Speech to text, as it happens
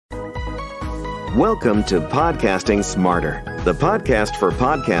Welcome to Podcasting Smarter, the podcast for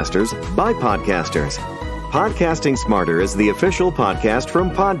podcasters by podcasters. Podcasting Smarter is the official podcast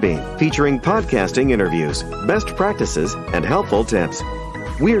from Podbean, featuring podcasting interviews, best practices, and helpful tips.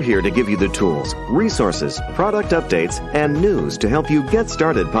 We're here to give you the tools, resources, product updates, and news to help you get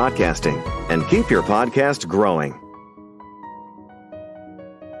started podcasting and keep your podcast growing.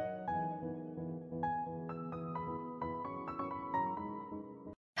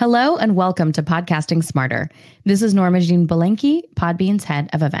 Hello and welcome to Podcasting Smarter. This is Norma Jean Belenke, Podbean's head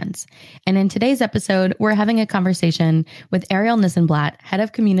of events. And in today's episode, we're having a conversation with Arielle Nissenblatt, head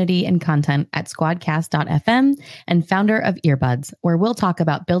of community and content at squadcast.fm and founder of Earbuds, where we'll talk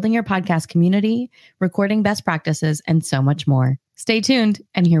about building your podcast community, recording best practices, and so much more. Stay tuned,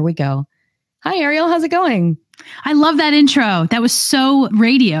 and here we go. Hi, Arielle. How's it going? I love that intro. That was so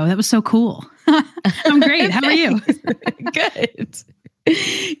radio. That was so cool. I'm great. How are you? Good.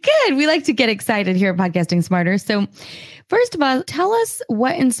 Good. We like to get excited here at Podcasting Smarter. So first of all, tell us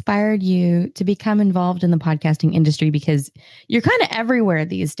what inspired you to become involved in the podcasting industry, because you're kind of everywhere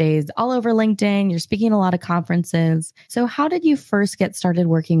these days, all over LinkedIn. You're speaking at a lot of conferences. So how did you first get started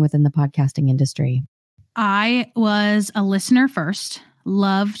working within the podcasting industry? I was a listener first,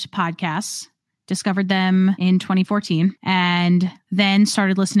 loved podcasts, discovered them in 2014, and then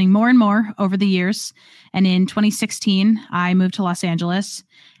started listening more and more over the years. And in 2016, I moved to Los Angeles,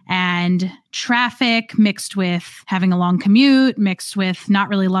 and traffic mixed with having a long commute, mixed with not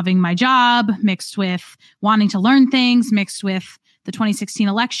really loving my job, mixed with wanting to learn things, mixed with the 2016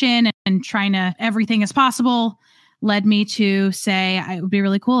 election and trying to everything as possible, led me to say it would be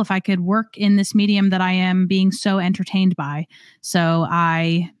really cool if I could work in this medium that I am being so entertained by. So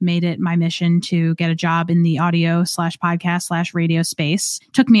I made it my mission to get a job in the audio/podcast/radio space.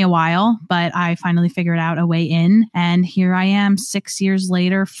 Took me a while, but I finally figured out a way in. And here I am 6 years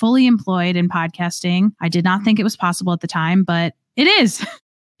later, fully employed in podcasting. I did not think it was possible at the time, but it is.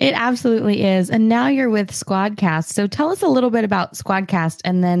 It absolutely is. And now you're with Squadcast. So tell us a little bit about Squadcast,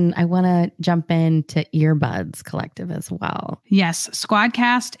 and then I want to jump into Earbuds Collective as well. Yes,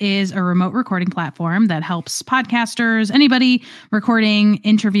 Squadcast is a remote recording platform that helps podcasters, anybody recording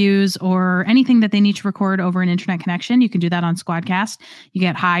interviews or anything that they need to record over an internet connection. You can do that on Squadcast. You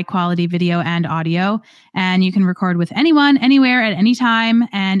get high quality video and audio, and you can record with anyone, anywhere, at any time.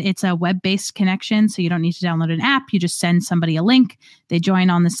 And it's a web-based connection, so you don't need to download an app. You just send somebody a link. They join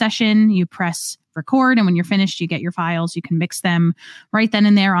on the session, you press record, and when you're finished, you get your files. You can mix them right then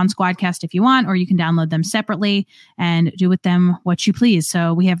and there on Squadcast if you want, or you can download them separately and do with them what you please.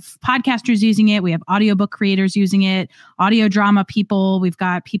 So we have podcasters using it. We have audiobook creators using it, audio drama people. We've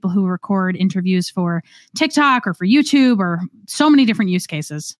got people who record interviews for TikTok or for YouTube, or so many different use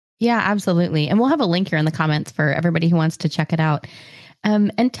cases. Yeah, absolutely. And we'll have a link here in the comments for everybody who wants to check it out.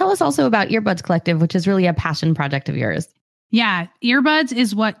 And tell us also about Earbuds Collective, which is really a passion project of yours. Yeah, Earbuds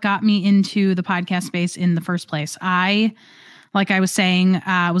is what got me into the podcast space in the first place. Like I was saying,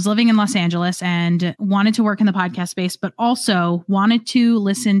 was living in Los Angeles and wanted to work in the podcast space, but also wanted to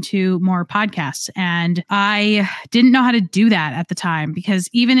listen to more podcasts. And I didn't know how to do that at the time, because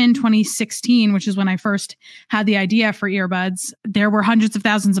even in 2016, which is when I first had the idea for Earbuds, there were hundreds of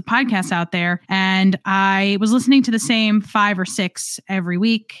thousands of podcasts out there. And I was listening to the same 5 or 6 every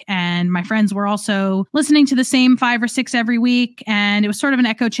week. And my friends were also listening to the same 5 or 6 every week. And it was sort of an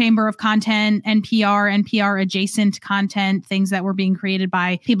echo chamber of content, NPR adjacent content, things that were being created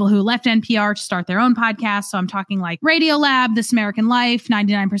by people who left NPR to start their own podcasts. So I'm talking like Radiolab, This American Life,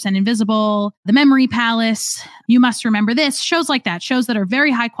 99% Invisible, The Memory Palace, You Must Remember This, shows like that, shows that are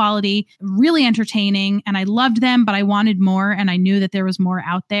very high quality, really entertaining. And I loved them, but I wanted more. And I knew that there was more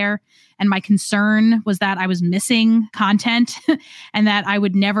out there. And my concern was that I was missing content and that I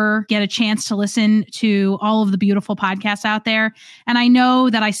would never get a chance to listen to all of the beautiful podcasts out there. And I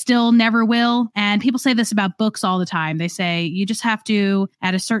know that I still never will. And people say this about books all the time. They say you just have to,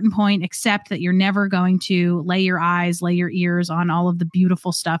 at a certain point, accept that you're never going to lay your eyes, lay your ears on all of the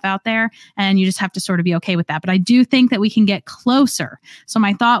beautiful stuff out there. And you just have to sort of be okay with that. But I do think that we can get closer. So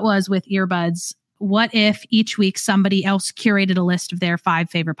my thought was, with Earbuds, what if each week somebody else curated a list of their 5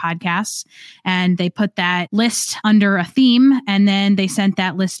 favorite podcasts, and they put that list under a theme, and then they sent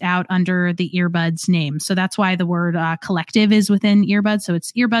that list out under the Earbuds name. So that's why the word collective is within Earbuds. So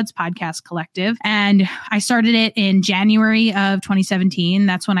it's Earbuds Podcast Collective. And I started it in January of 2017.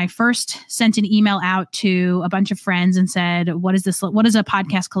 That's when I first sent an email out to a bunch of friends and said, what does a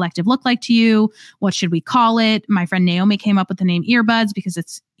podcast collective look like to you? What should we call it? My friend Naomi came up with the name Earbuds because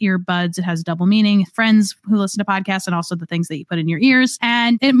it's earbuds. It has double meaning. Friends who listen to podcasts, and also the things that you put in your ears.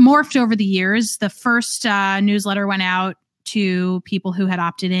 And it morphed over the years. The first newsletter went out to people who had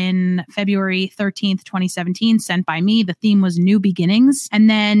opted in February 13th, 2017, sent by me. The theme was New Beginnings. And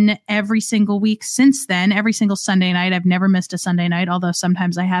then every single week since then, every single Sunday night, I've never missed a Sunday night, although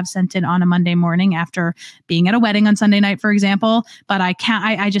sometimes I have sent it on a Monday morning after being at a wedding on Sunday night, for example. But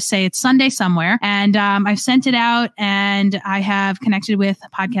I just say it's Sunday somewhere. And I've sent it out, and I have connected with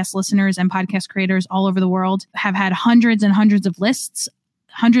podcast listeners and podcast creators all over the world, have had hundreds and hundreds of lists,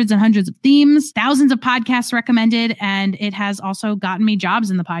 hundreds and hundreds of themes, thousands of podcasts recommended, and it has also gotten me jobs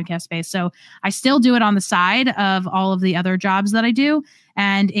in the podcast space. So I still do it on the side of all of the other jobs that I do,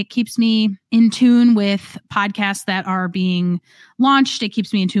 and it keeps me in tune with podcasts that are being launched. It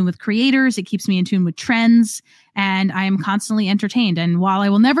keeps me in tune with creators. It keeps me in tune with trends, and I am constantly entertained. And while I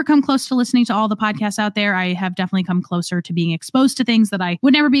will never come close to listening to all the podcasts out there, I have definitely come closer to being exposed to things that I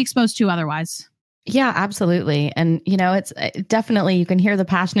would never be exposed to otherwise. Yeah, absolutely. And, it's definitely, you can hear the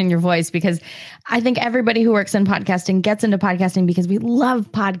passion in your voice, because I think everybody who works in podcasting gets into podcasting because we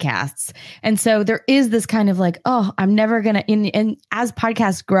love podcasts. And so there is this kind of like, oh, I'm never going to, and as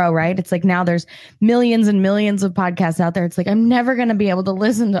podcasts grow, right? It's like now there's millions and millions of podcasts out there. It's like, I'm never going to be able to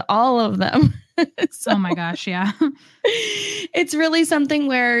listen to all of them. Oh my gosh. Yeah. It's really something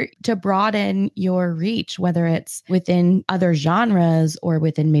where to broaden your reach, whether it's within other genres or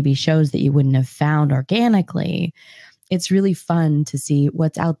within maybe shows that you wouldn't have found organically, it's really fun to see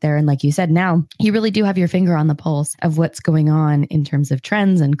what's out there. And like you said, now you really do have your finger on the pulse of what's going on in terms of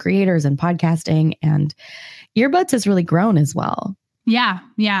trends and creators and podcasting, and Earbuds has really grown as well. Yeah.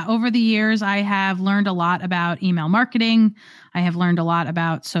 Over the years, I have learned a lot about email marketing. I have learned a lot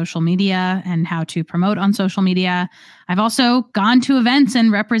about social media and how to promote on social media. I've also gone to events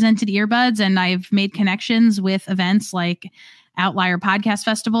and represented Earbuds, and I've made connections with events like Outlier Podcast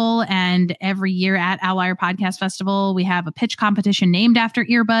Festival. And every year at Outlier Podcast Festival, we have a pitch competition named after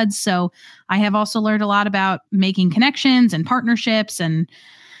Earbuds. So I have also learned a lot about making connections and partnerships and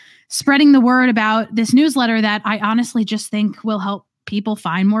spreading the word about this newsletter that I honestly just think will help people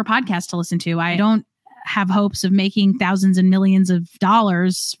find more podcasts to listen to. I don't have hopes of making thousands and millions of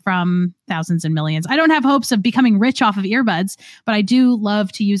dollars from thousands and millions. I don't have hopes of becoming rich off of Earbuds, but I do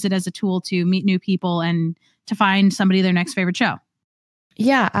love to use it as a tool to meet new people and to find somebody their next favorite show.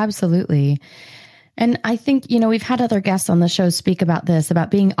 Yeah, absolutely. And I think, we've had other guests on the show speak about this,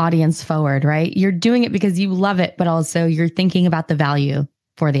 about being audience forward, right? You're doing it because you love it, but also you're thinking about the value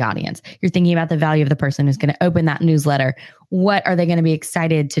for the audience. You're thinking about the value of the person who's going to open that newsletter. What are they going to be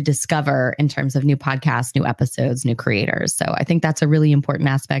excited to discover in terms of new podcasts, new episodes, new creators? So I think that's a really important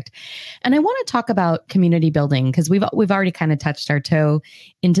aspect. And I want to talk about community building, because we've already kind of touched our toe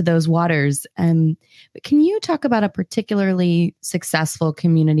into those waters. But can you talk about a particularly successful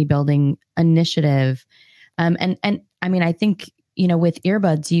community building initiative? And I mean, I think, with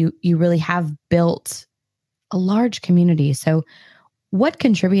Earbuds, you really have built a large community. So what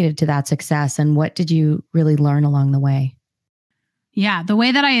contributed to that success, and what did you really learn along the way? Yeah, the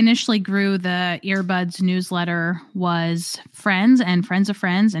way that I initially grew the Earbuds newsletter was friends and friends of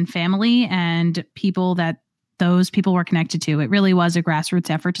friends and family and people that those people were connected to. It really was a grassroots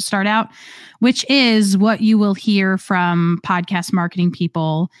effort to start out, which is what you will hear from podcast marketing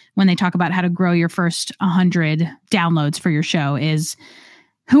people when they talk about how to grow your first 100 downloads for your show is,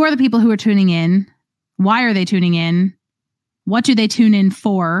 who are the people who are tuning in? Why are they tuning in? What do they tune in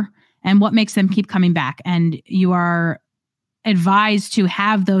for, and what makes them keep coming back? And you are advised to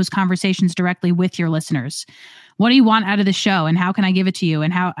have those conversations directly with your listeners. What do you want out of the show, and how can I give it to you?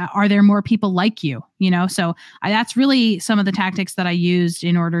 And how are there more people like you? So that's really some of the tactics that I used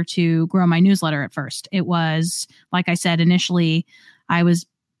in order to grow my newsletter at first. It was, like I said, initially, I was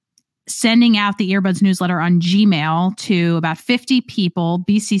sending out the Earbuds newsletter on Gmail to about 50 people,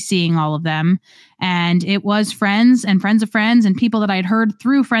 BCCing all of them. And it was friends and friends of friends and people that I'd heard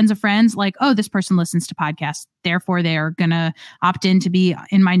through friends of friends, like, oh, this person listens to podcasts. Therefore, they're going to opt in to be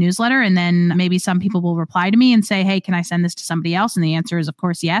in my newsletter. And then maybe some people will reply to me and say, hey, can I send this to somebody else? And the answer is, of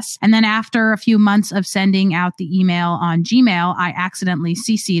course, yes. And then after a few months of sending out the email on Gmail, I accidentally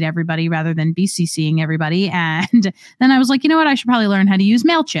CC'd everybody rather than BCCing everybody. And then I was like, you know what? I should probably learn how to use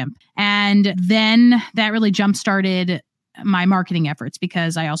MailChimp. And then that really jump-started my marketing efforts,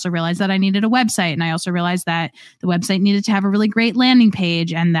 because I also realized that I needed a website, and I also realized that the website needed to have a really great landing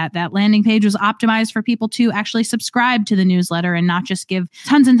page, and that landing page was optimized for people to actually subscribe to the newsletter and not just give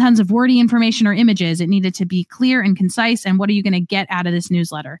tons and tons of wordy information or images. It needed to be clear and concise, and what are you going to get out of this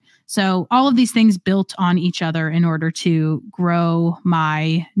newsletter? So all of these things built on each other in order to grow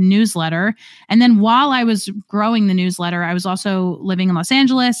my newsletter. And then while I was growing the newsletter, I was also living in Los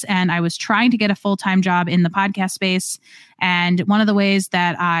Angeles, and I was trying to get a full-time job in the podcast space. And one of the ways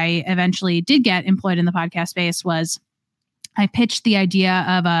that I eventually did get employed in the podcast space was I pitched the idea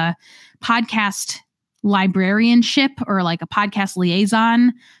of a podcast librarianship or like a podcast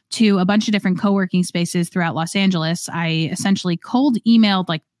liaison to a bunch of different co-working spaces throughout Los Angeles. I essentially cold emailed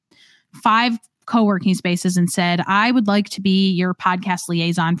like 5 co-working spaces and said, I would like to be your podcast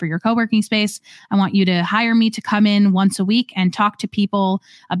liaison for your co-working space. I want you to hire me to come in once a week and talk to people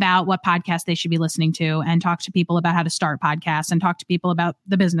about what podcast they should be listening to, and talk to people about how to start podcasts, and talk to people about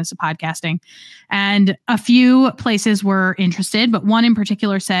the business of podcasting. And a few places were interested, but one in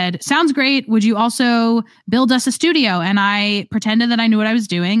particular said, sounds great. Would you also build us a studio? And I pretended that I knew what I was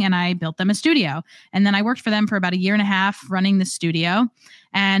doing, and I built them a studio. And then I worked for them for about 1.5 years running the studio.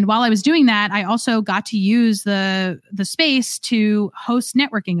 And while I was doing that, I also got to use the space to host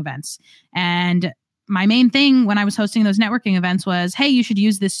networking events. And my main thing when I was hosting those networking events was, hey, you should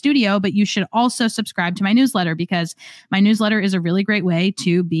use this studio, but you should also subscribe to my newsletter, because my newsletter is a really great way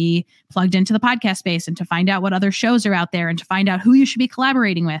to be plugged into the podcast space and to find out what other shows are out there and to find out who you should be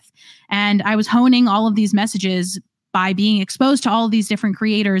collaborating with. And I was honing all of these messages by being exposed to all of these different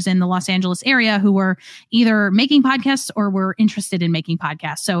creators in the Los Angeles area who were either making podcasts or were interested in making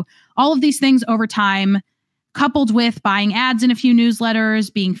podcasts. So all of these things over time, coupled with buying ads in a few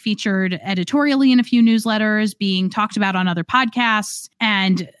newsletters, being featured editorially in a few newsletters, being talked about on other podcasts,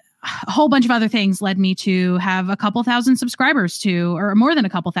 and a whole bunch of other things led me to have a couple thousand subscribers to, or more than a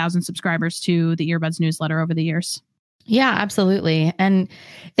couple thousand subscribers to the Earbuds newsletter over the years. Yeah, absolutely. And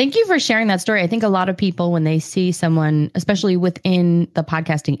thank you for sharing that story. I think a lot of people, when they see someone, especially within the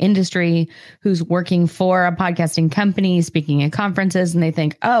podcasting industry, who's working for a podcasting company, speaking at conferences, and they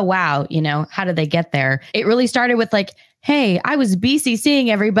think, oh, wow, how did they get there? It really started with like, hey, I was BCCing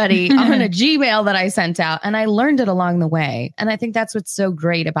everybody on a Gmail that I sent out, and I learned it along the way. And I think that's what's so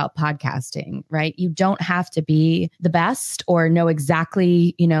great about podcasting, right? You don't have to be the best or know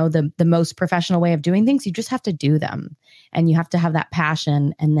exactly, the most professional way of doing things. You just have to do them, and you have to have that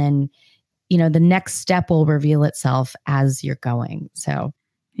passion. And then, the next step will reveal itself as you're going. So,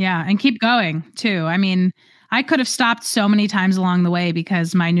 yeah. And keep going too. I mean, I could have stopped so many times along the way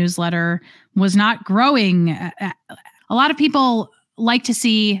because my newsletter was not growing. A lot of people like to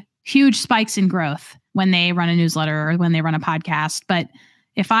see huge spikes in growth when they run a newsletter or when they run a podcast. But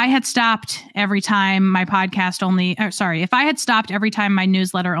if I had stopped every time my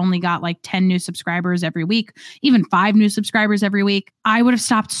newsletter only got like 10 new subscribers every week, even 5 new subscribers every week, I would have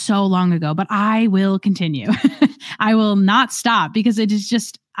stopped so long ago. But I will continue. I will not stop, because it is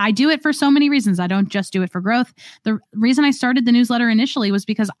just, I do it for so many reasons. I don't just do it for growth. The reason I started the newsletter initially was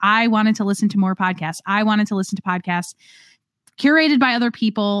because I wanted to listen to more podcasts. I wanted to listen to podcasts curated by other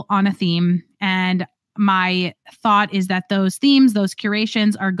people on a theme. And my thought is that those themes, those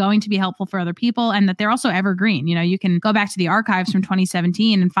curations are going to be helpful for other people, and that they're also evergreen. You can go back to the archives from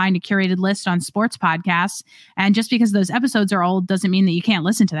 2017 and find a curated list on sports podcasts. And just because those episodes are old doesn't mean that you can't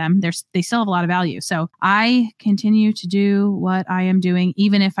listen to them. They still have a lot of value. So I continue to do what I am doing,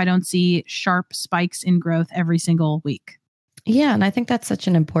 even if I don't see sharp spikes in growth every single week. Yeah. And I think that's such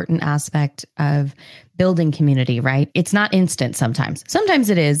an important aspect of building community, right? It's not instant sometimes. Sometimes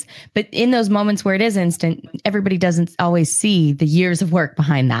it is, but in those moments where it is instant, everybody doesn't always see the years of work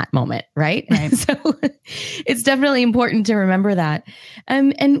behind that moment, right? So it's definitely important to remember that.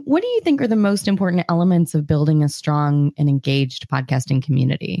 And what do you think are the most important elements of building a strong and engaged podcasting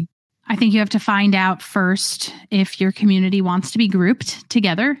community? I think you have to find out first if your community wants to be grouped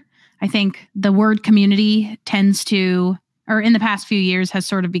together. I think the word community tends to, or in the past few years, has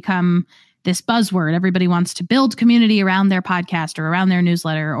sort of become this buzzword. Everybody wants to build community around their podcast or around their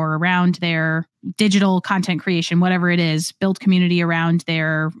newsletter or around their digital content creation, whatever it is, build community around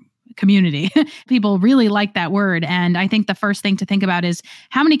their community. People really like that word. And I think the first thing to think about is,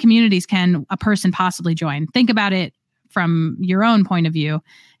 how many communities can a person possibly join? Think about it from your own point of view.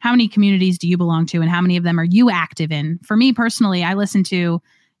 How many communities do you belong to, and how many of them are you active in? For me personally,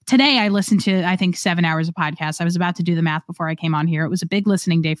 Today, I listened to, I think, 7 hours of podcasts. I was about to do the math before I came on here. It was a big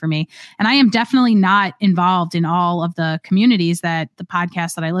listening day for me. And I am definitely not involved in all of the communities that the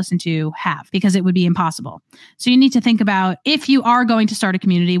podcasts that I listen to have, because it would be impossible. So you need to think about, if you are going to start a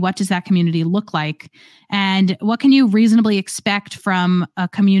community, what does that community look like? And what can you reasonably expect from a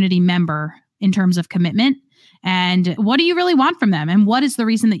community member in terms of commitment? And what do you really want from them? And what is the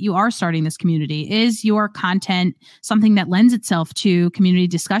reason that you are starting this community? Is your content something that lends itself to community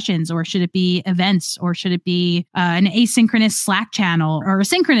discussions, or should it be events, or should it be an asynchronous Slack channel, or a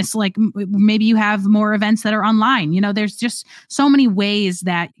synchronous, like maybe you have more events that are online? There's just so many ways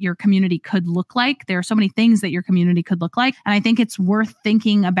that your community could look like. There are so many things that your community could look like. And I think it's worth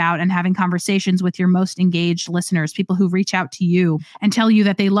thinking about and having conversations with your most engaged listeners, people who reach out to you and tell you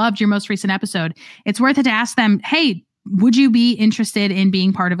that they loved your most recent episode. It's worth it to ask them, hey, would you be interested in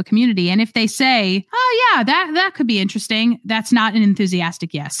being part of a community? And if they say, oh yeah, that could be interesting, that's not an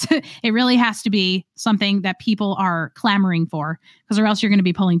enthusiastic yes. It really has to be something that people are clamoring for, because or else you're going to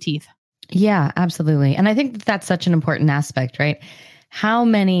be pulling teeth. Yeah, absolutely. And I think that's such an important aspect, right? How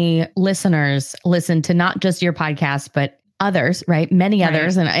many listeners listen to not just your podcast, but others, right? Many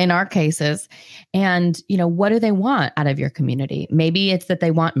others in our cases. And, what do they want out of your community? Maybe it's that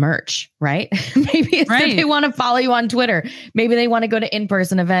they want merch, right? Maybe it's that they want to follow you on Twitter. Maybe they want to go to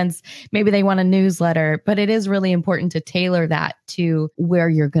in-person events. Maybe they want a newsletter, but it is really important to tailor that to where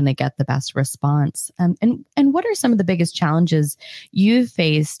you're going to get the best response. And what are some of the biggest challenges you've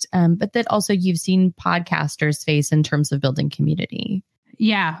faced, but that also you've seen podcasters face in terms of building community?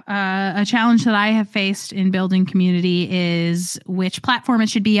 Yeah. A challenge that I have faced in building community is which platform it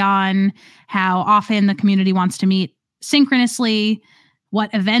should be on, how often the community wants to meet synchronously,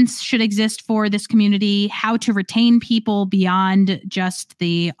 what events should exist for this community, how to retain people beyond just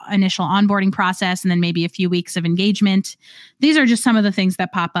the initial onboarding process, and then maybe a few weeks of engagement. These are just some of the things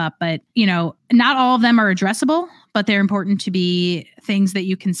that pop up, but not all of them are addressable, but they're important to be things that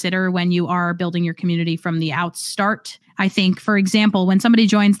you consider when you are building your community from the outstart. I think, for example, when somebody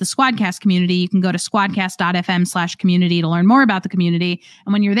joins the Squadcast community, you can go to squadcast.fm/community to learn more about the community.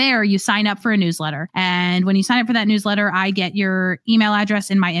 And when you're there, you sign up for a newsletter. And when you sign up for that newsletter, I get your email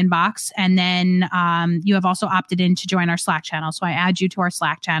address in my inbox. And then you have also opted in to join our Slack channel. So I add you to our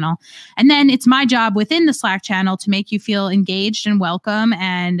Slack channel. And then it's my job within the Slack channel to make you feel engaged and welcome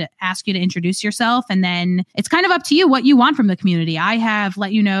and ask you to introduce yourself. And then it's kind of up to you what you want from the community. I have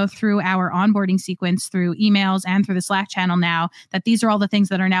let you know through our onboarding sequence, through emails and through the Slack channel now, that these are all the things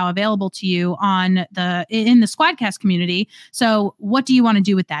that are now available to you in the Squadcast community. So what do you want to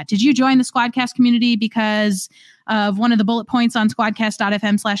do with that? Did you join the Squadcast community because of one of the bullet points on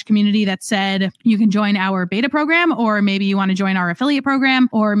squadcast.fm/community that said you can join our beta program, or maybe you want to join our affiliate program,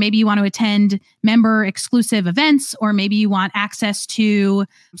 or maybe you want to attend member exclusive events, or maybe you want access to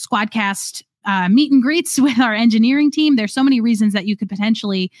Squadcast meet and greets with our engineering team? There's so many reasons that you could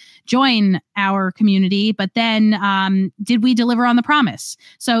potentially join our community, but then did we deliver on the promise?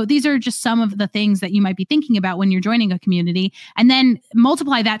 So these are just some of the things that you might be thinking about when you're joining a community, and then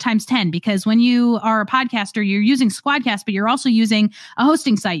multiply that times 10, because when you are a podcaster, you're using Squadcast, but you're also using a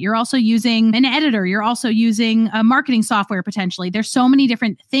hosting site. You're also using an editor. You're also using a marketing software potentially. There's so many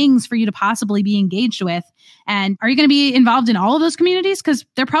different things for you to possibly be engaged with. And are you going to be involved in all of those communities? Because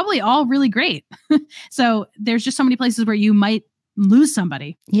they're probably all really great. So there's just so many places where you might lose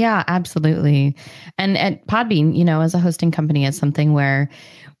somebody. Yeah, absolutely. And at Podbean, as a hosting company, it's something where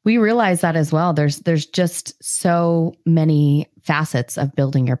we realize that as well. There's just so many facets of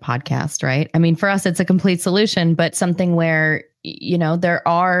building your podcast, right? I mean, for us, it's a complete solution, but something where, there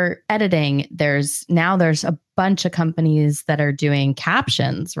are editing. There's a bunch of companies that are doing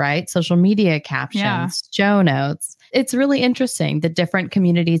captions, right? Social media captions, show notes. It's really interesting, the different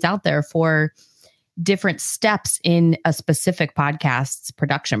communities out there for different steps in a specific podcast's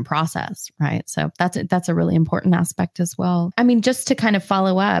production process, right? So that's a really important aspect as well. I mean, just to kind of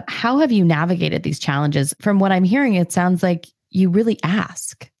follow up, how have you navigated these challenges? From what I'm hearing, it sounds like you really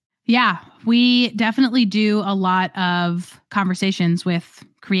ask. Yeah, we definitely do a lot of conversations with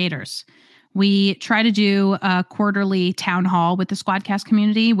creators. We try to do a quarterly town hall with the Squadcast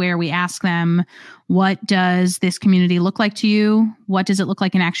community where we ask them, what does this community look like to you? What does it look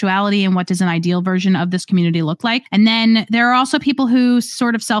like in actuality? And what does an ideal version of this community look like? And then there are also people who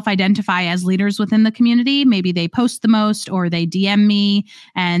sort of self-identify as leaders within the community. Maybe they post the most, or they DM me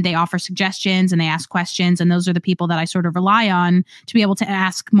and they offer suggestions and they ask questions. And those are the people that I sort of rely on to be able to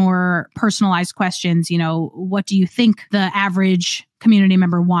ask more personalized questions. What do you think the average community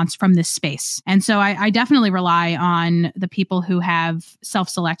member wants from this space? And so I definitely rely on the people who have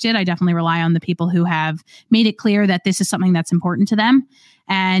self-selected. I definitely rely on the people who have made it clear that this is something that's important to them.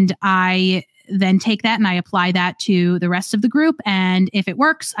 And I then take that and I apply that to the rest of the group. And if it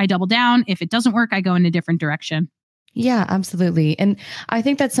works, I double down. If it doesn't work, I go in a different direction. Yeah, absolutely. And I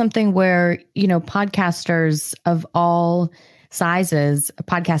think that's something where, podcasters of all sizes,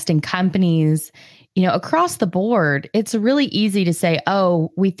 podcasting companies, across the board, it's really easy to say,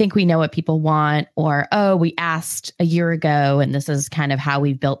 oh, we think we know what people want, or, oh, we asked a year ago, and this is kind of how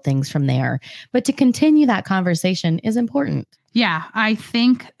we built things from there. But to continue that conversation is important. Yeah, I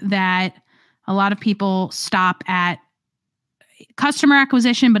think that a lot of people stop at customer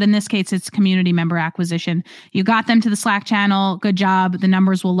acquisition, but in this case, it's community member acquisition. You got them to the Slack channel. Good job. The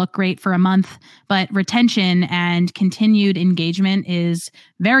numbers will look great for a month, but retention and continued engagement is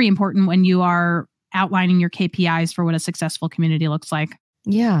very important when you are outlining your KPIs for what a successful community looks like.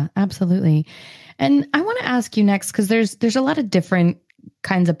 Yeah, absolutely. And I want to ask you next, because there's a lot of different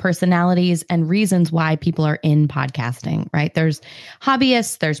kinds of personalities and reasons why people are in podcasting, right? There's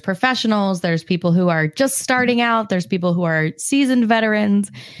hobbyists, there's professionals, there's people who are just starting out, there's people who are seasoned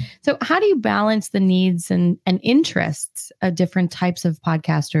veterans. So how do you balance the needs and interests of different types of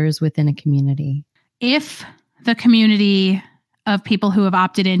podcasters within a community? If the community of people who have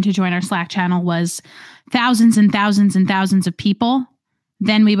opted in to join our Slack channel was thousands and thousands and thousands of people,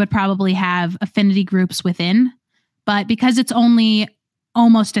 then we would probably have affinity groups within. But because it's only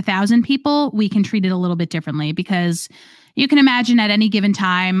almost 1,000 people, we can treat it a little bit differently, because you can imagine at any given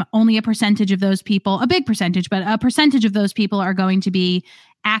time, only a percentage of those people, a big percentage, but a percentage of those people are going to be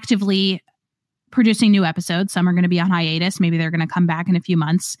actively producing new episodes. Some are going to be on hiatus. Maybe they're going to come back in a few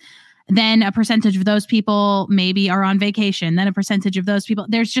months. Then a percentage of those people maybe are on vacation. Then a percentage of those people,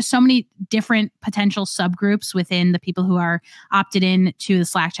 there's just so many different potential subgroups within the people who are opted in to the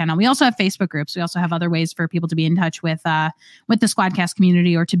Slack channel. We also have Facebook groups. We also have other ways for people to be in touch with the Squadcast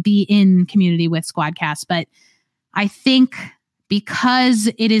community, or to be in community with Squadcast. But I think because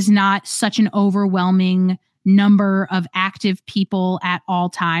it is not such an overwhelming number of active people at all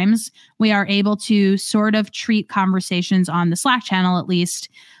times, we are able to sort of treat conversations on the Slack channel, at least,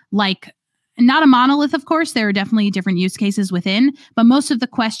 like not a monolith, of course. There are definitely different use cases within, but most of the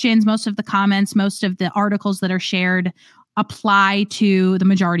questions, most of the comments, most of the articles that are shared apply to the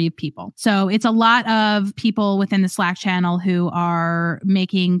majority of people. So it's a lot of people within the Slack channel who are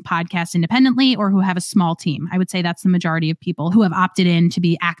making podcasts independently or who have a small team. I would say that's the majority of people who have opted in to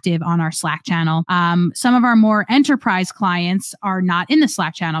be active on our Slack channel. Some of our more enterprise clients are not in the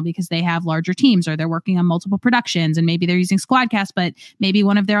Slack channel because they have larger teams, or they're working on multiple productions, and maybe they're using Squadcast, but maybe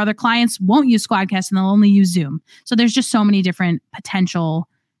one of their other clients won't use Squadcast and they'll only use Zoom. So there's just so many different potential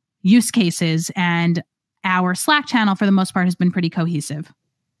use cases, and our Slack channel, for the most part, has been pretty cohesive.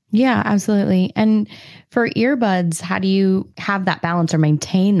 Yeah, absolutely. And for Earbuds, how do you have that balance or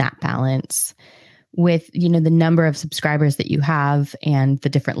maintain that balance with, the number of subscribers that you have and the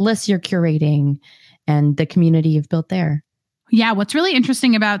different lists you're curating and the community you've built there? Yeah, what's really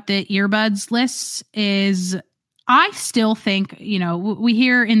interesting about the Earbuds lists is I still think, we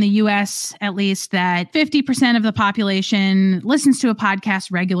hear in the US at least that 50% of the population listens to a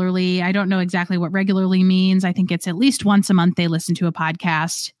podcast regularly. I don't know exactly what regularly means. I think it's at least once a month they listen to a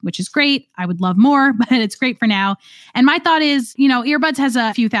podcast, which is great. I would love more, but it's great for now. And my thought is, Earbuds has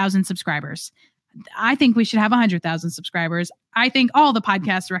a few thousand subscribers. I think we should have 100,000 subscribers. I think all the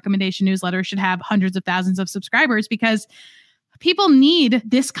podcast recommendation newsletters should have hundreds of thousands of subscribers, because people need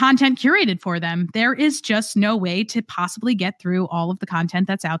this content curated for them. There is just no way to possibly get through all of the content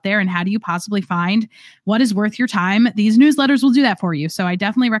that's out there. And how do you possibly find what is worth your time? These newsletters will do that for you. So I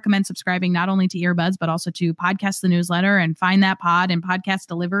definitely recommend subscribing not only to Earbuds, but also to Podcast the Newsletter and Find That Pod and Podcast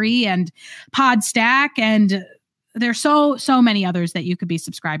Delivery and Pod Stack. And there's so many others that you could be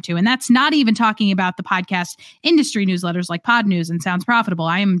subscribed to. And that's not even talking about the podcast industry newsletters like Pod News and Sounds Profitable.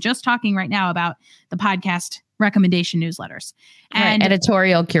 I am just talking right now about the podcast recommendation newsletters and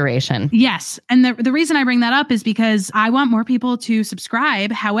editorial curation. Yes. And the reason I bring that up is because I want more people to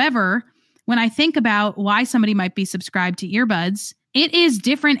subscribe. However, when I think about why somebody might be subscribed to Earbuds, it is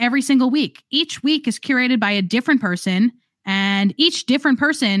different every single week. Each week is curated by a different person, and each different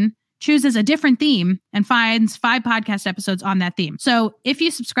person chooses a different theme and finds 5 podcast episodes on that theme. So if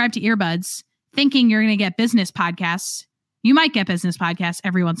you subscribe to Earbuds thinking you're going to get business podcasts, you might get business podcasts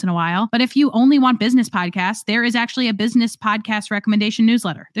every once in a while. But if you only want business podcasts, there is actually a business podcast recommendation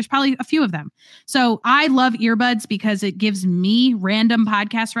newsletter. There's probably a few of them. So I love Earbuds because it gives me random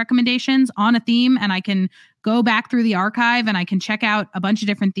podcast recommendations on a theme, and I can go back through the archive and I can check out a bunch of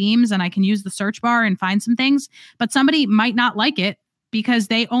different themes, and I can use the search bar and find some things. But somebody might not like it because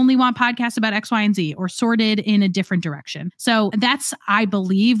they only want podcasts about X, Y, and Z, or sorted in a different direction. So that's, I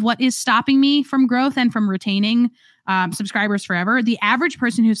believe, what is stopping me from growth and from retaining subscribers forever. The average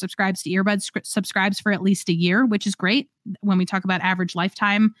person who subscribes to Earbuds subscribes for at least a year, which is great. When we talk about average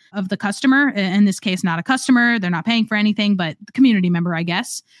lifetime of the customer, in this case, not a customer, they're not paying for anything, but the community member, I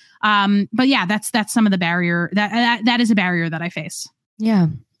guess. But yeah, that's some of the barrier that is a barrier that I face. Yeah,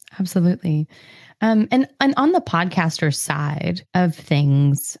 absolutely. And on the podcaster side of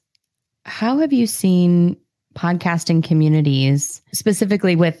things, how have you seen podcasting communities,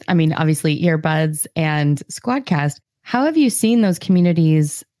 specifically with, obviously Earbuds and Squadcast, how have you seen those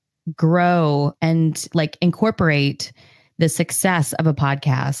communities grow and incorporate the success of a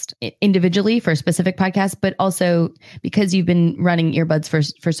podcast individually for a specific podcast, but also because you've been running Earbuds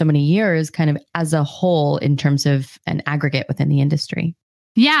for so many years, kind of as a whole in terms of an aggregate within the industry?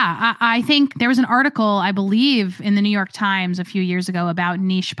 Yeah, I think there was an article, I believe, in the New York Times a few years ago about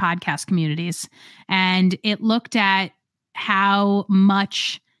niche podcast communities. And it looked at how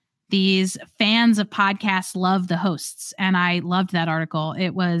much these fans of podcasts love the hosts. And I loved that article.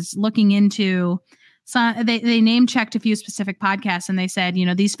 It was looking into they name checked a few specific podcasts, and they said,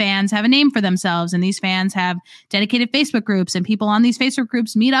 these fans have a name for themselves, and these fans have dedicated Facebook groups, and people on these Facebook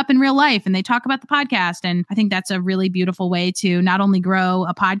groups meet up in real life and they talk about the podcast. And I think that's a really beautiful way to not only grow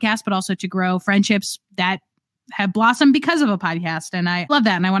a podcast, but also to grow friendships that have blossomed because of a podcast. And I love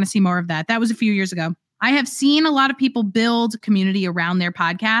that. And I want to see more of that. That was a few years ago. I have seen a lot of people build community around their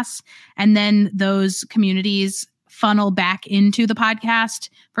podcasts, and then those communities funnel back into the podcast.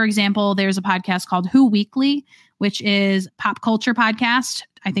 For example, there's a podcast called Who Weekly, which is pop culture podcast.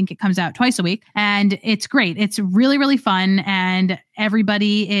 I think it comes out twice a week, and it's great. It's really, really fun, and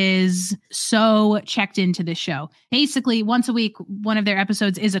everybody is so checked into this show. Basically, once a week, one of their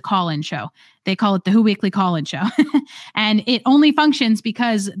episodes is a call-in show. They call it the Who Weekly call-in show. And it only functions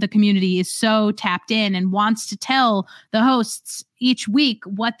because the community is so tapped in and wants to tell the hosts each week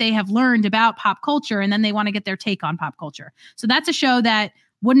what they have learned about pop culture, and then they want to get their take on pop culture. So that's a show that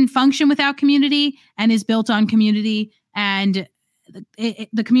wouldn't function without community and is built on community, and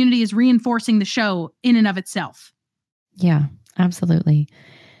the community is reinforcing the show in and of itself. Yeah, absolutely.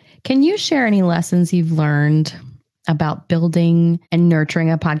 Can you share any lessons you've learned about building and nurturing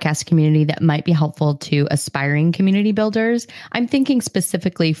a podcast community that might be helpful to aspiring community builders? I'm thinking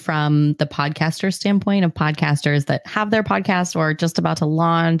specifically from the podcaster standpoint of podcasters that have their podcast or just about to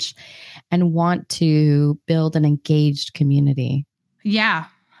launch and want to build an engaged community. Yeah.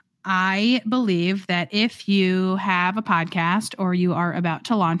 I believe that if you have a podcast or you are about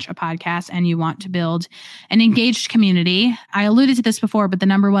to launch a podcast and you want to build an engaged community, I alluded to this before, but the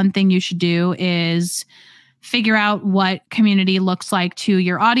number one thing you should do is figure out what community looks like to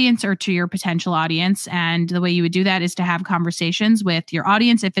your audience or to your potential audience. And the way you would do that is to have conversations with your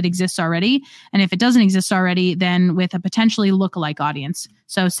audience if it exists already. And if it doesn't exist already, then with a potentially lookalike audience.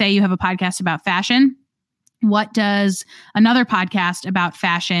 So say you have a podcast about fashion. What does another podcast about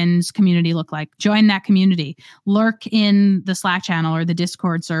fashion's community look like? Join that community. Lurk in the Slack channel or the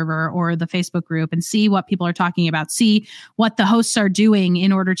Discord server or the Facebook group and see what people are talking about. See what the hosts are doing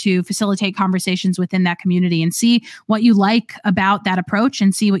in order to facilitate conversations within that community, and see what you like about that approach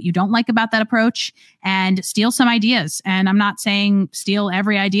and see what you don't like about that approach, and steal some ideas. And I'm not saying steal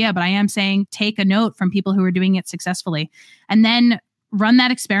every idea, but I am saying take a note from people who are doing it successfully. And then run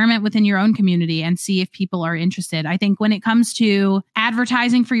that experiment within your own community and see if people are interested. I think when it comes to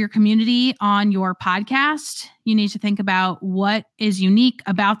advertising for your community on your podcast, you need to think about what is unique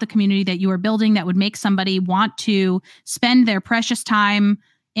about the community that you are building that would make somebody want to spend their precious time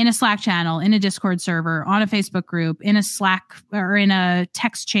in a Slack channel, in a Discord server, on a Facebook group, in a Slack or in a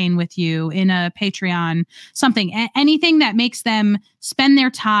text chain with you, in a Patreon, something, anything that makes them spend their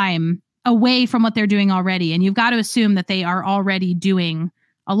time away from what they're doing already. And you've got to assume that they are already doing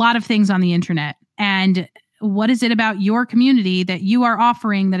a lot of things on the internet. And what is it about your community that you are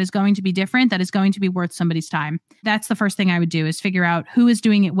offering that is going to be different, that is going to be worth somebody's time? That's the first thing I would do, is figure out who is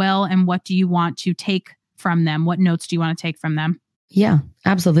doing it well and what do you want to take from them? What notes do you want to take from them? Yeah,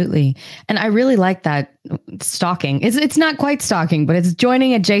 absolutely. And I really like that stalking. It's not quite stalking, but it's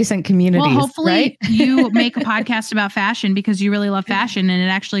joining adjacent communities. Well, hopefully right? you make a podcast about fashion because you really love fashion, and it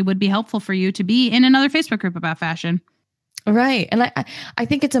actually would be helpful for you to be in another Facebook group about fashion. Right. And I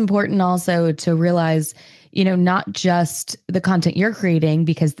think it's important also to realize, not just the content you're creating,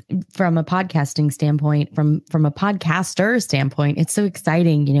 because from a podcasting standpoint, from a podcaster standpoint, it's so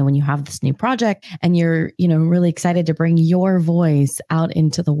exciting, when you have this new project and you're, really excited to bring your voice out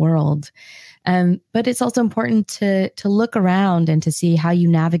into the world. But it's also important to look around and to see how you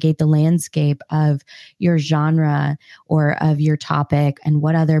navigate the landscape of your genre or of your topic and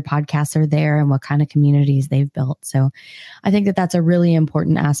what other podcasts are there and what kind of communities they've built. So I think that that's a really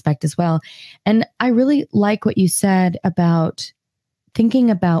important aspect as well. And I really like what you said about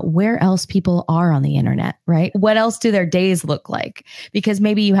thinking about where else people are on the internet, right? What else do their days look like? Because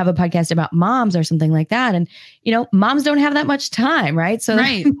maybe you have a podcast about moms or something like that. And, moms don't have that much time, right? So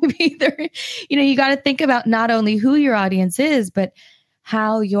right. Maybe you got to think about not only who your audience is, but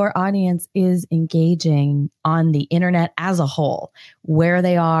how your audience is engaging on the internet as a whole, where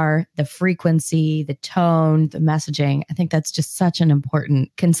they are, the frequency, the tone, the messaging. I think that's just such an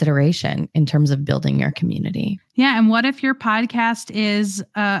important consideration in terms of building your community. Yeah. And what if your podcast is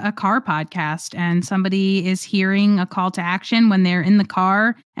a car podcast and somebody is hearing a call to action when they're in the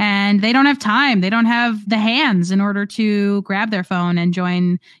car and they don't have time? They don't have the hands in order to grab their phone and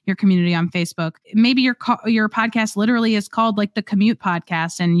join your community on Facebook. Maybe your podcast literally is called like the commute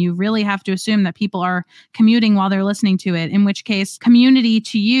podcast, and you really have to assume that people are commuting while they're listening to it, in which case community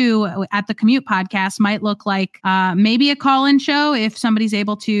to you at the commute podcast might look like maybe a call-in show if somebody's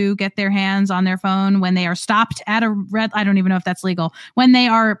able to get their hands on their phone when they are stopped at a red, I don't even know if that's legal, when they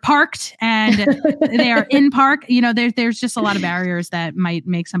are parked and they are in park. There's just a lot of barriers that might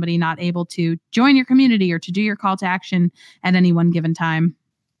make somebody not able to join your community or to do your call to action at any one given time.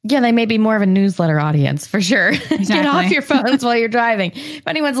 Yeah, they may be more of a newsletter audience for sure. Exactly. Get off your phones while you're driving. If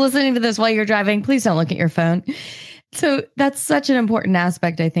anyone's listening to this while you're driving, please don't look at your phone. So that's such an important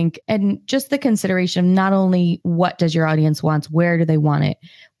aspect, I think. And just the consideration of not only what does your audience want, where do they want it?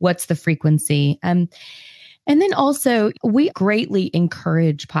 What's the frequency? And then also, we greatly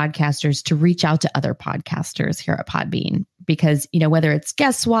encourage podcasters to reach out to other podcasters here at Podbean because, whether it's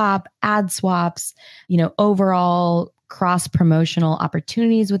guest swap, ad swaps, overall cross-promotional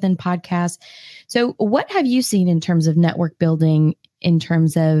opportunities within podcasts. So what have you seen in terms of network building, in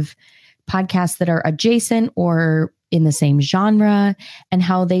terms of podcasts that are adjacent or in the same genre, and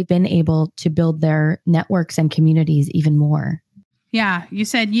how they've been able to build their networks and communities even more? Yeah, you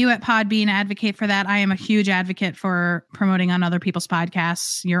said you at Podbean advocate for that. I am a huge advocate for promoting on other people's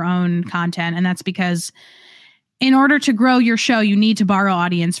podcasts, your own content. And that's because in order to grow your show, you need to borrow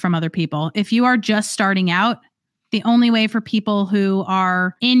audience from other people. If you are just starting out, the only way for people who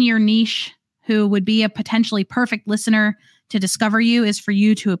are in your niche, who would be a potentially perfect listener to discover you, is for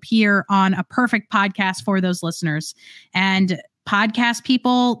you to appear on a perfect podcast for those listeners. And podcast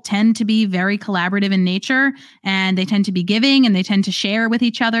people tend to be very collaborative in nature, and they tend to be giving, and they tend to share with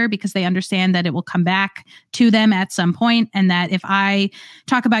each other because they understand that it will come back to them at some point. And that if I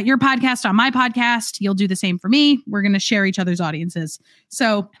talk about your podcast on my podcast, you'll do the same for me. We're going to share each other's audiences.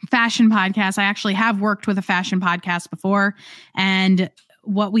 So fashion podcasts, I actually have worked with a fashion podcast before, and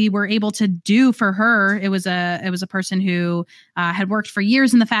what we were able to do for her, it was a person who had worked for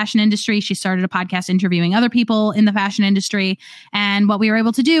years in the fashion industry. She started a podcast interviewing other people in the fashion industry. And what we were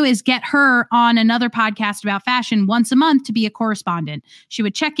able to do is get her on another podcast about fashion once a month to be a correspondent. She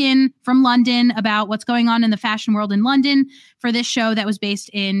would check in from London about what's going on in the fashion world in London for this show that was based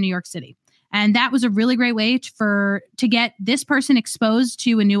in New York City. And that was a really great way to get this person exposed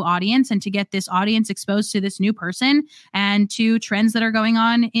to a new audience, and to get this audience exposed to this new person and to trends that are going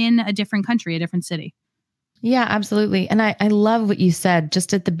on in a different country, a different city. Yeah, absolutely. And I love what you said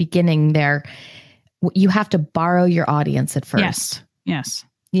just at the beginning there. You have to borrow your audience at first. Yes.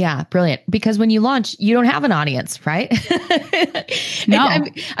 Yeah, brilliant. Because when you launch, you don't have an audience, right? No.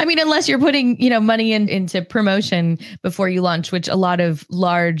 I mean, unless you're putting, money into promotion before you launch, which a lot of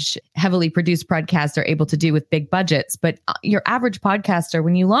large, heavily produced podcasts are able to do with big budgets. But your average podcaster,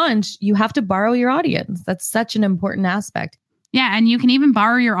 when you launch, you have to borrow your audience. That's such an important aspect. Yeah. And you can even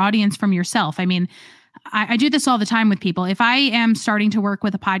borrow your audience from yourself. I mean, I do this all the time with people. If I am starting to work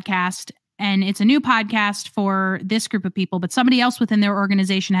with a podcast and it's a new podcast for this group of people, but somebody else within their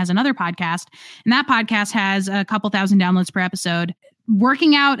organization has another podcast, and that podcast has a couple thousand downloads per episode,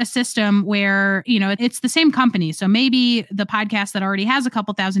 working out a system where, it's the same company. So maybe the podcast that already has a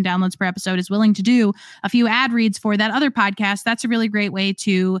couple thousand downloads per episode is willing to do a few ad reads for that other podcast. That's a really great way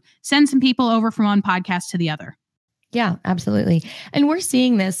to send some people over from one podcast to the other. Yeah, absolutely. And we're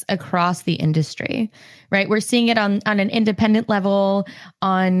seeing this across the industry, right? We're seeing it on an independent level,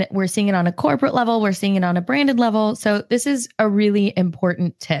 we're seeing it on a corporate level, we're seeing it on a branded level. So this is a really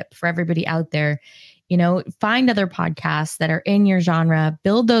important tip for everybody out there. Find other podcasts that are in your genre,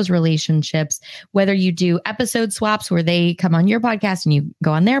 build those relationships, whether you do episode swaps where they come on your podcast and you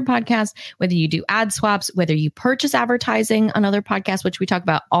go on their podcast, whether you do ad swaps, whether you purchase advertising on other podcasts, which we talk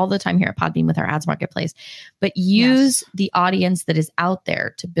about all the time here at Podbean with our ads marketplace, but use the audience that is out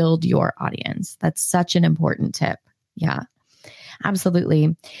there to build your audience. That's such an important tip. Yeah, absolutely.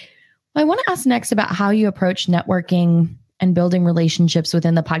 Well, I want to ask next about how you approach networking and building relationships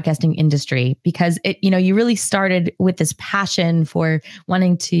within the podcasting industry, because you really started with this passion for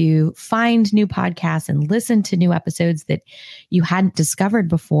wanting to find new podcasts and listen to new episodes that you hadn't discovered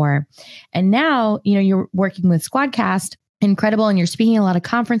before. And now, you're working with Squadcast, incredible. And you're speaking at a lot of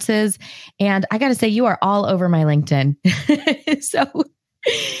conferences. And I got to say, you are all over my LinkedIn. So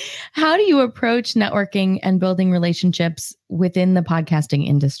how do you approach networking and building relationships within the podcasting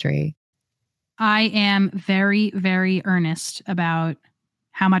industry? I am very, very earnest about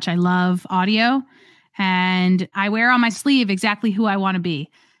how much I love audio, and I wear on my sleeve exactly who I want to be.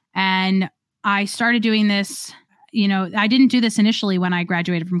 And I started doing this I didn't do this initially when I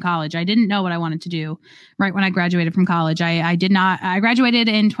graduated from college. I didn't know what I wanted to do right when I graduated from college. I graduated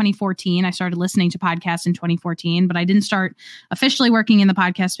in 2014. I started listening to podcasts in 2014, but I didn't start officially working in the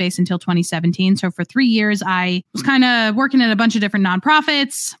podcast space until 2017. So for 3 years, I was kind of working at a bunch of different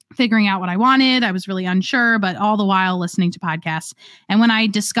nonprofits, figuring out what I wanted. I was really unsure, but all the while listening to podcasts. And when I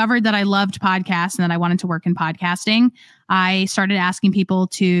discovered that I loved podcasts and that I wanted to work in podcasting, I started asking people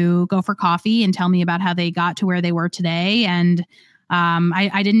to go for coffee and tell me about how they got to where they were today. And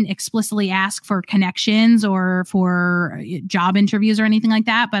I didn't explicitly ask for connections or for job interviews or anything like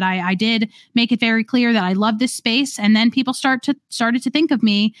that, but I did make it very clear that I love this space. And then people started to think of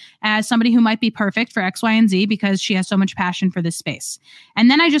me as somebody who might be perfect for X, Y, and Z because she has so much passion for this space. And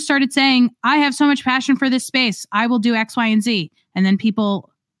then I just started saying, I have so much passion for this space. I will do X, Y, and Z. And then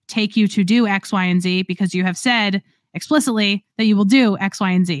people take you to do X, Y, and Z because you have said explicitly that you will do X, Y,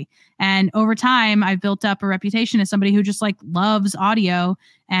 and Z. And over time, I've built up a reputation as somebody who just loves audio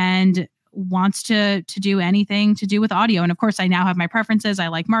and wants to do anything to do with audio. And of course, I now have my preferences. I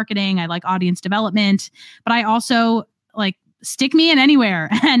like marketing. I like audience development, but I also stick me in anywhere.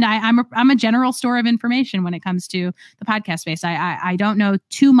 And I'm a general store of information when it comes to the podcast space. I don't know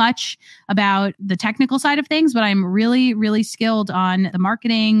too much about the technical side of things, but I'm really, really skilled on the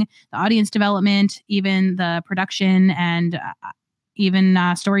marketing, the audience development, even the production and even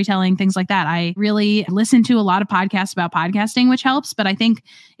storytelling, things like that. I really listen to a lot of podcasts about podcasting, which helps. But I think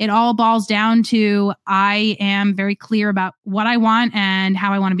it all boils down to I am very clear about what I want and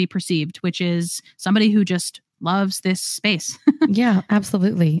how I want to be perceived, which is somebody who just loves this space. Yeah,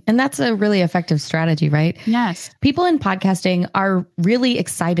 absolutely. And that's a really effective strategy, right? Yes. People in podcasting are really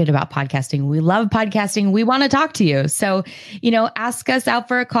excited about podcasting. We love podcasting. We want to talk to you. So, ask us out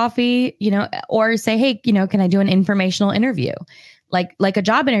for a coffee, or say, hey, can I do an informational interview? Like a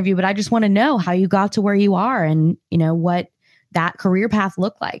job interview, but I just want to know how you got to where you are and, what that career path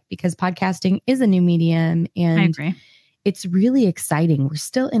looked like, because podcasting is a new medium and I agree. It's really exciting. We're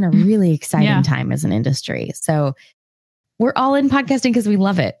still in a really exciting time as an industry. So we're all in podcasting because we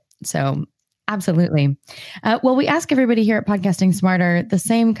love it. So absolutely. Well, we ask everybody here at Podcasting Smarter the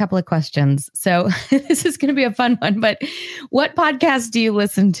same couple of questions. So this is going to be a fun one, but what podcasts do you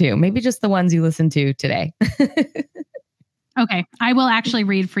listen to? Maybe just the ones you listen to today. Okay. I will actually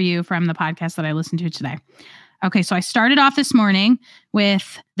read for you from the podcast that I listened to today. Okay. So I started off this morning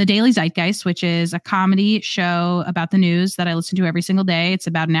with The Daily Zeitgeist, which is a comedy show about the news that I listen to every single day. It's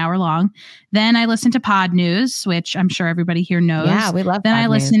about an hour long. Then I listened to Pod News, which I'm sure everybody here knows. Yeah, we love Then Pod I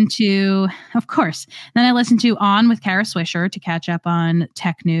listened to, of course, then I listened to On with Kara Swisher to catch up on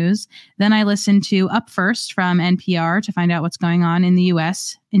tech news. Then I listened to Up First from NPR to find out what's going on in the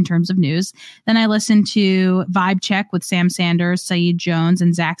US in terms of news. Then I listened to Vibe Check with Sam Sanders, Saeed Jones,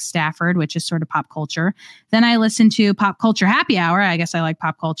 and Zach Stafford, which is sort of pop culture. Then I listened to Pop Culture Happy Hour. I guess I like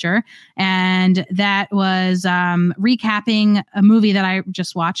pop culture. And that was recapping a movie that I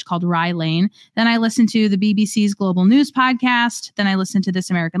just watched called Rye Lane. Then I listened to the BBC's Global News podcast. Then I listened to This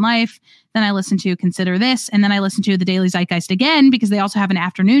American Life. Then I listened to Consider This. And then I listened to The Daily Zeitgeist again, because they also have an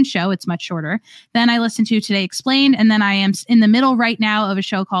afternoon show. It's much shorter. Then I listened to Today Explained. And then I am in the middle right now of a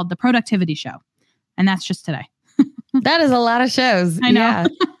show called The Productivity Show. And that's just today. That is a lot of shows. I know. Yeah,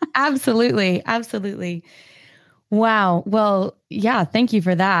 absolutely. Absolutely. Wow. Well, yeah, thank you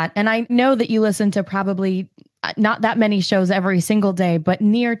for that. And I know that you listen to probably not that many shows every single day, but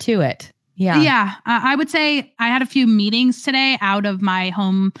near to it. Yeah. Yeah. I would say I had a few meetings today out of my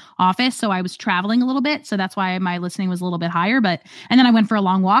home office. So I was traveling a little bit. So that's why my listening was a little bit higher. And then I went for a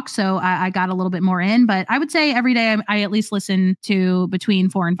long walk. So I got a little bit more in. But I would say every day I at least listen to between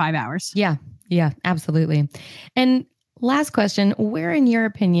 4 and 5 hours. Yeah. Yeah, absolutely. And last question, where in your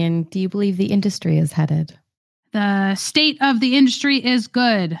opinion do you believe the industry is headed? The state of the industry is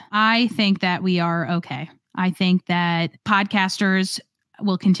good. I think that we are okay. I think that podcasters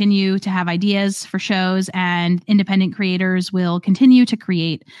will continue to have ideas for shows and independent creators will continue to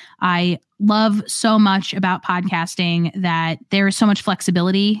create. I love so much about podcasting that there is so much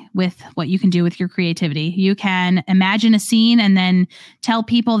flexibility with what you can do with your creativity. You can imagine a scene and then tell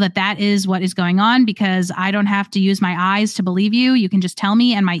people that that is what is going on, because I don't have to use my eyes to believe you. You can just tell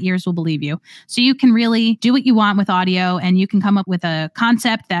me and my ears will believe you. So you can really do what you want with audio, and you can come up with a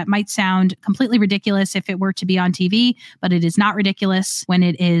concept that might sound completely ridiculous if it were to be on TV, but it is not ridiculous when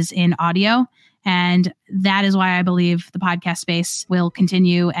it is in audio. And that is why I believe the podcast space will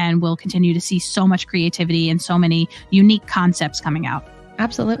continue, and we'll continue to see so much creativity and so many unique concepts coming out.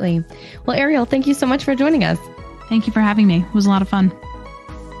 Absolutely. Well, Arielle, thank you so much for joining us. Thank you for having me. It was a lot of fun.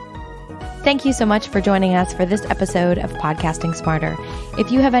 Thank you so much for joining us for this episode of Podcasting Smarter.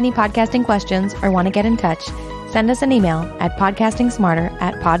 If you have any podcasting questions or want to get in touch, send us an email at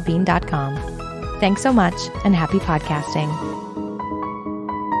podcastingsmarter@podbean.com. Thanks so much and happy podcasting.